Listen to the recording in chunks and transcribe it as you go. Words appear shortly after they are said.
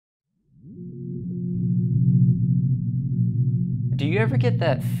Do you ever get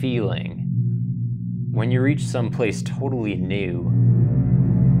that feeling when you reach someplace totally new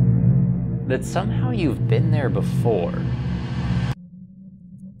that somehow you've been there before?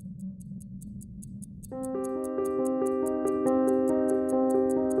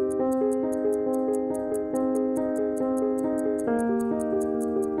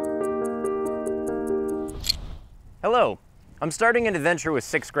 Hello, I'm starting an adventure with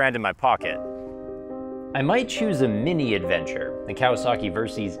 $6 in my pocket. I might choose a mini adventure, the Kawasaki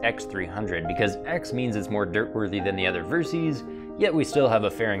Versys X-300, because X means it's more dirt-worthy than the other Versys, yet we still have a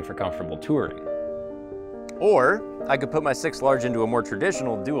fairing for comfortable touring. Or I could put my 6 large into a more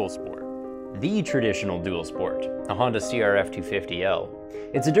traditional dual sport. The traditional dual sport, a Honda CRF 250L.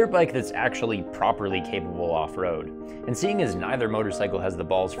 It's a dirt bike that's actually properly capable off-road, and seeing as neither motorcycle has the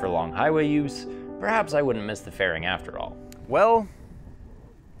balls for long highway use, perhaps I wouldn't miss the fairing after all. Well,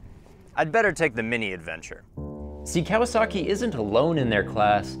 I'd better take the mini adventure. See, Kawasaki isn't alone in their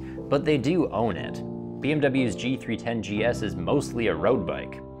class, but they do own it. BMW's G310 GS is mostly a road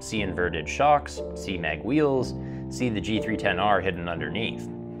bike. See inverted shocks, see mag wheels, see the G310R hidden underneath.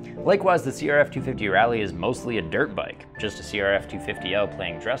 Likewise, the CRF 250 Rally is mostly a dirt bike, just a CRF 250L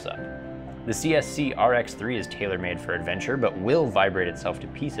playing dress-up. The CSC RX3 is tailor-made for adventure, but will vibrate itself to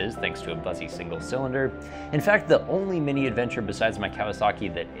pieces thanks to a buzzy single cylinder. In fact, the only mini adventure besides my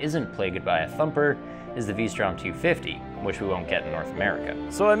Kawasaki that isn't plagued by a thumper is the V-Strom 250, which we won't get in North America.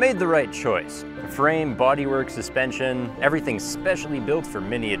 So I made the right choice. Frame, bodywork, suspension, everything's specially built for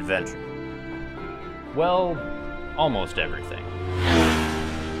mini adventure. Well, almost everything.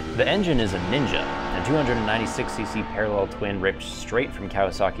 The engine is a Ninja, a 296cc parallel twin ripped straight from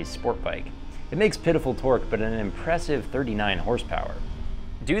Kawasaki's sport bike. It makes pitiful torque, but an impressive 39 horsepower.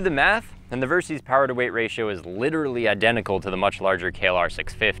 Do the math, and the Versys power-to-weight ratio is literally identical to the much larger KLR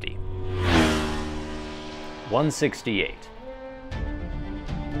 650. 168.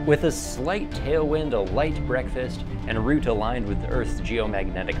 With a slight tailwind, a light breakfast, and a route aligned with Earth's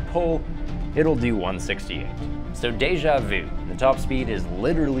geomagnetic pull, it'll do 168. So deja vu, the top speed is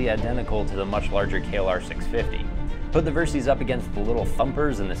literally identical to the much larger KLR 650. Put the Versys up against the little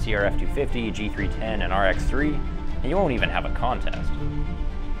thumpers in the CRF 250, G310, and RX3, and you won't even have a contest.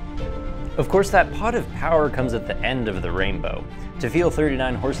 Of course, that pot of power comes at the end of the rainbow. To feel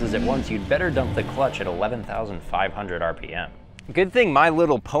 39 horses at once, you'd better dump the clutch at 11,500 RPM. Good thing My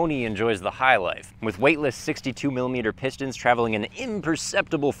Little Pony enjoys the high life. With weightless 62mm pistons traveling an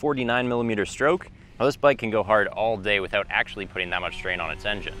imperceptible 49mm stroke, well, this bike can go hard all day without actually putting that much strain on its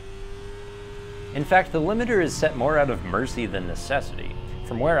engine. In fact, the limiter is set more out of mercy than necessity.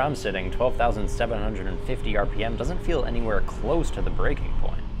 From where I'm sitting, 12,750 RPM doesn't feel anywhere close to the breaking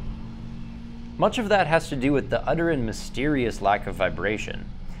point. Much of that has to do with the utter and mysterious lack of vibration.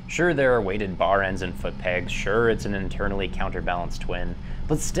 Sure, there are weighted bar ends and foot pegs, sure it's an internally counterbalanced twin,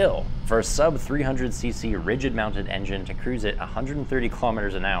 but still, for a sub 300cc rigid mounted engine to cruise at 130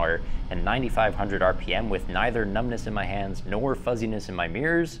 kilometers an hour and 9,500 RPM with neither numbness in my hands nor fuzziness in my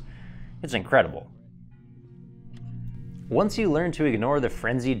mirrors, it's incredible. Once you learn to ignore the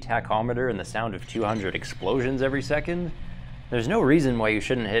frenzied tachometer and the sound of 200 explosions every second, there's no reason why you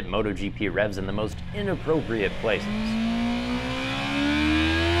shouldn't hit MotoGP revs in the most inappropriate places.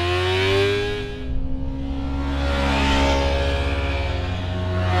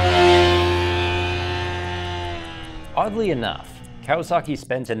 Oddly enough, Kawasaki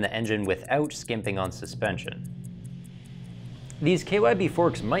spent in the engine without skimping on suspension. These KYB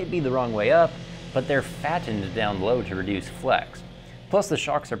forks might be the wrong way up, but they're fattened down low to reduce flex. Plus the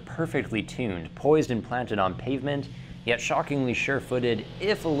shocks are perfectly tuned, poised and planted on pavement, yet shockingly sure-footed,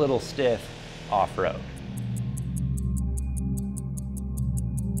 if a little stiff, off-road.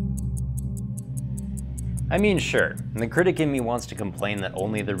 I mean, sure, the critic in me wants to complain that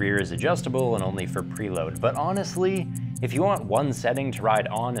only the rear is adjustable and only for preload, but honestly, if you want one setting to ride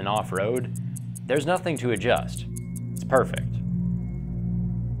on and off-road, there's nothing to adjust. It's perfect.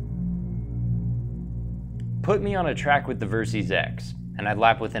 Put me on a track with the Versys X, and I'd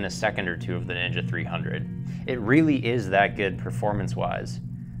lap within a second or two of the Ninja 300. It really is that good performance-wise.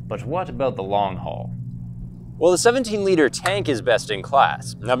 But what about the long haul? Well, the 17-liter tank is best in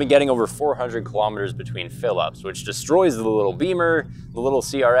class, and I've been getting over 400 kilometers between fill-ups, which destroys the little Beamer, the little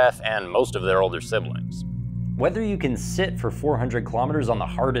CRF, and most of their older siblings. Whether you can sit for 400 kilometers on the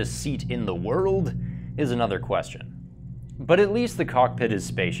hardest seat in the world is another question. But at least the cockpit is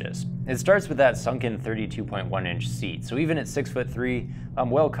spacious. It starts with that sunken 32.1-inch seat, so even at 6'3",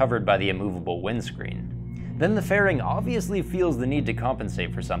 I'm well covered by the immovable windscreen. Then the fairing obviously feels the need to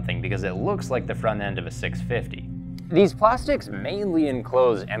compensate for something because it looks like the front end of a 650. These plastics mainly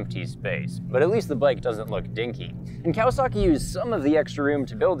enclose empty space, but at least the bike doesn't look dinky. And Kawasaki used some of the extra room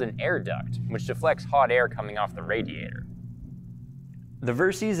to build an air duct, which deflects hot air coming off the radiator. The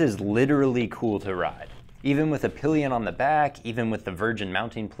Versys is literally cool to ride. Even with a pillion on the back, even with the Virgin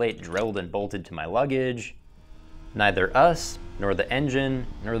mounting plate drilled and bolted to my luggage, neither us, nor the engine,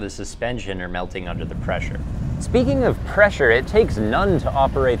 nor the suspension are melting under the pressure. Speaking of pressure, it takes none to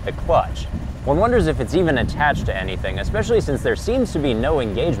operate the clutch. One wonders if it's even attached to anything, especially since there seems to be no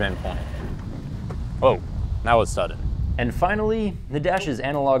engagement point. Whoa, that was sudden. And finally, the dash is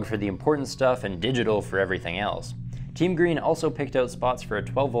analog for the important stuff and digital for everything else. Team Green also picked out spots for a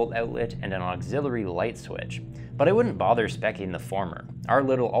 12-volt outlet and an auxiliary light switch, but I wouldn't bother speccing the former. Our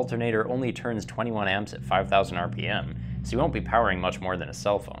little alternator only turns 21 amps at 5,000 RPM, so you won't be powering much more than a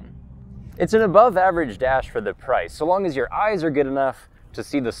cell phone. It's an above-average dash for the price, so long as your eyes are good enough to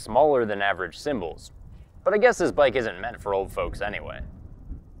see the smaller than average symbols. But I guess this bike isn't meant for old folks anyway.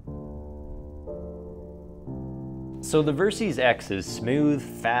 So the Versys X is smooth,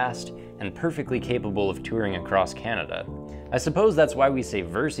 fast, and perfectly capable of touring across Canada. I suppose that's why we say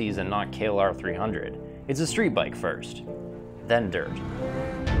Versys and not KLR 300. It's a street bike first, then dirt.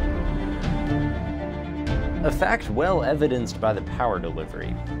 A fact well evidenced by the power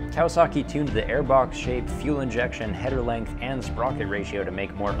delivery. Kawasaki tuned the airbox shape, fuel injection, header length, and sprocket ratio to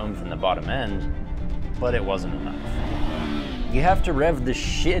make more oomph in the bottom end, but it wasn't enough. You have to rev the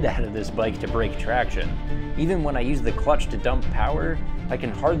shit out of this bike to break traction. Even when I use the clutch to dump power, I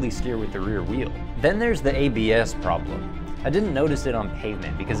can hardly steer with the rear wheel. Then there's the ABS problem. I didn't notice it on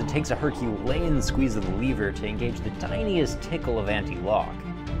pavement because it takes a Herculean squeeze of the lever to engage the tiniest tickle of anti-lock.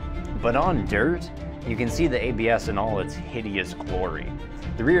 But on dirt, you can see the ABS in all its hideous glory.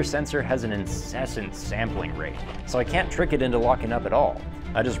 The rear sensor has an incessant sampling rate, so I can't trick it into locking up at all.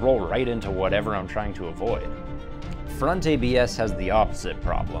 I just roll right into whatever I'm trying to avoid. Front ABS has the opposite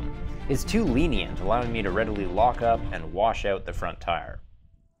problem. It's too lenient, allowing me to readily lock up and wash out the front tire.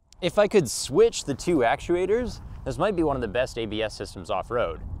 If I could switch the two actuators, this might be one of the best ABS systems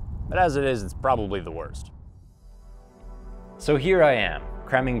off-road, but as it is, it's probably the worst. So here I am,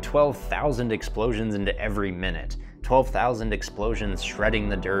 cramming 12,000 explosions into every minute. 12,000 explosions shredding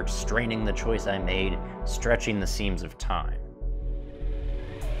the dirt, straining the choice I made, stretching the seams of time.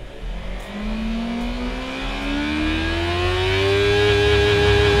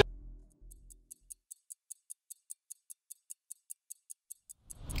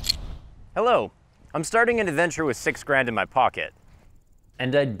 Hello, I'm starting an adventure with $6 in my pocket.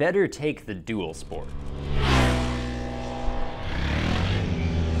 And I'd better take the dual sport.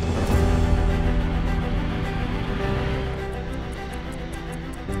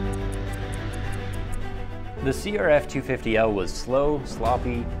 The CRF 250L was slow,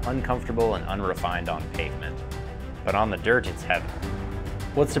 sloppy, uncomfortable, and unrefined on pavement. But on the dirt, it's heaven.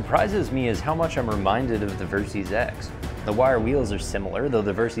 What surprises me is how much I'm reminded of the Versys X. The wire wheels are similar, though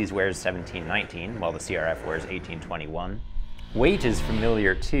the Versys wears 1719, while the CRF wears 1821. Weight is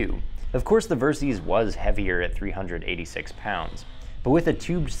familiar too. Of course, the Versys was heavier at 386 pounds, but with a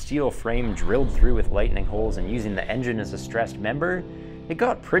tubed steel frame drilled through with lightning holes and using the engine as a stressed member, it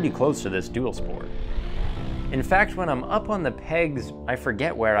got pretty close to this dual sport. In fact, when I'm up on the pegs, I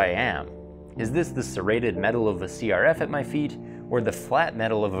forget where I am. Is this the serrated metal of the CRF at my feet, or the flat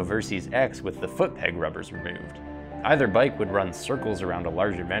metal of a Versys X with the foot peg rubbers removed? Either bike would run circles around a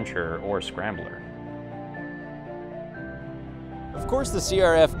large adventurer or scrambler. Of course, the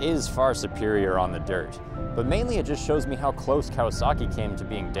CRF is far superior on the dirt, but mainly it just shows me how close Kawasaki came to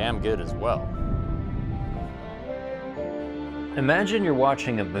being damn good as well. Imagine you're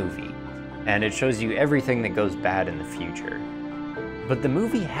watching a movie, and it shows you everything that goes bad in the future. But the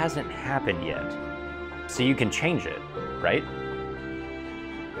movie hasn't happened yet, so you can change it, right?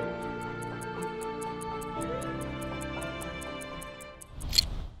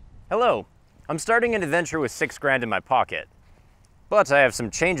 Hello, I'm starting an adventure with $6 in my pocket, but I have some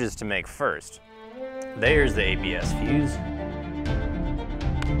changes to make first. There's the ABS fuse.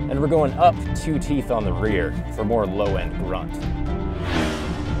 And we're going up 2 teeth on the rear for more low-end grunt.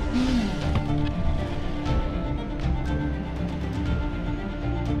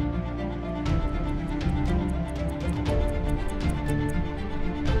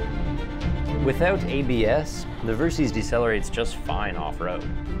 Without ABS, the Versys decelerates just fine off-road.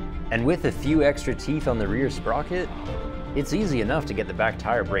 And with a few extra teeth on the rear sprocket, it's easy enough to get the back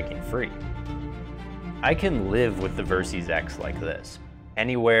tire breaking free. I can live with the Versys X like this,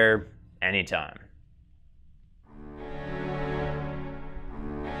 anywhere, anytime.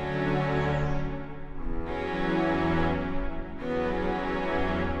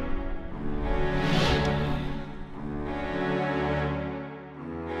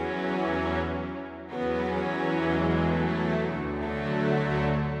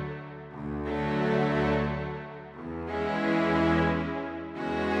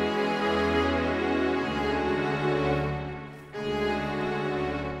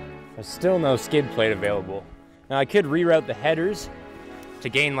 There's still no skid plate available. Now I could reroute the headers to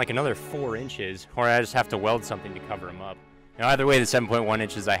gain like another 4 inches, or I just have to weld something to cover them up. You know, either way, the 7.1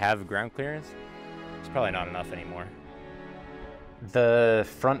 inches I have of ground clearance, it's probably not enough anymore. The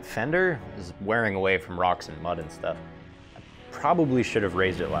front fender is wearing away from rocks and mud and stuff. I probably should have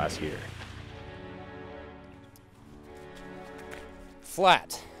raised it last year.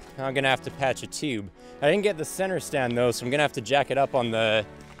 Flat. Now I'm gonna have to patch a tube. I didn't get the center stand though, so I'm gonna have to jack it up on the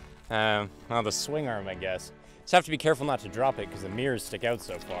the swing arm, I guess. Just have to be careful not to drop it because the mirrors stick out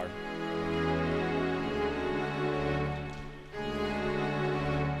so far.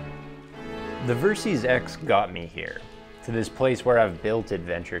 The Versys X got me here, to this place where I've built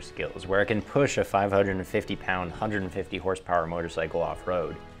adventure skills, where I can push a 550-pound, 150 horsepower motorcycle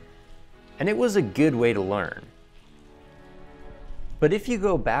off-road. And it was a good way to learn. But if you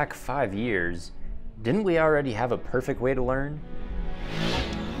go back 5 years, didn't we already have a perfect way to learn?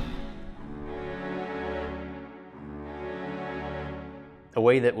 A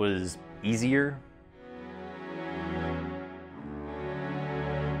way that was easier?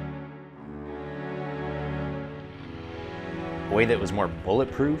 A way that was more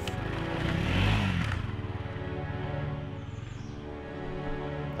bulletproof?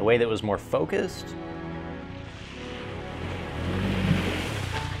 A way that was more focused?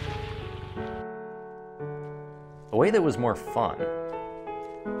 A way that was more fun?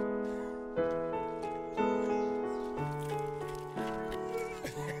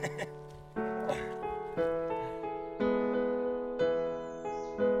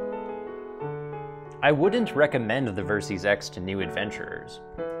 I wouldn't recommend the Versys X to new adventurers.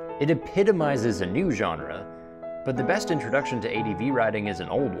 It epitomizes a new genre, but the best introduction to ADV riding is an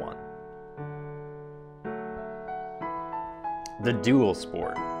old one. The dual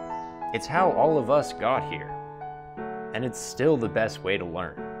sport. It's how all of us got here, and it's still the best way to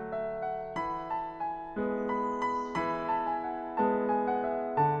learn.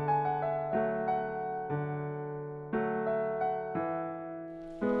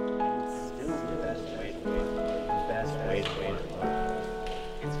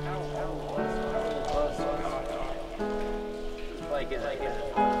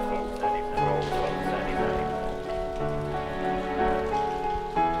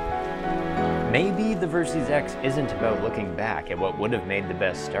 Maybe the Versys X isn't about looking back at what would have made the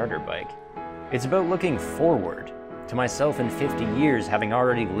best starter bike. It's about looking forward to myself in 50 years, having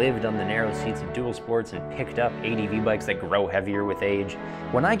already lived on the narrow seats of dual sports and picked up ADV bikes that grow heavier with age.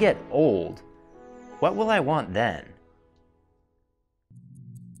 When I get old, what will I want then?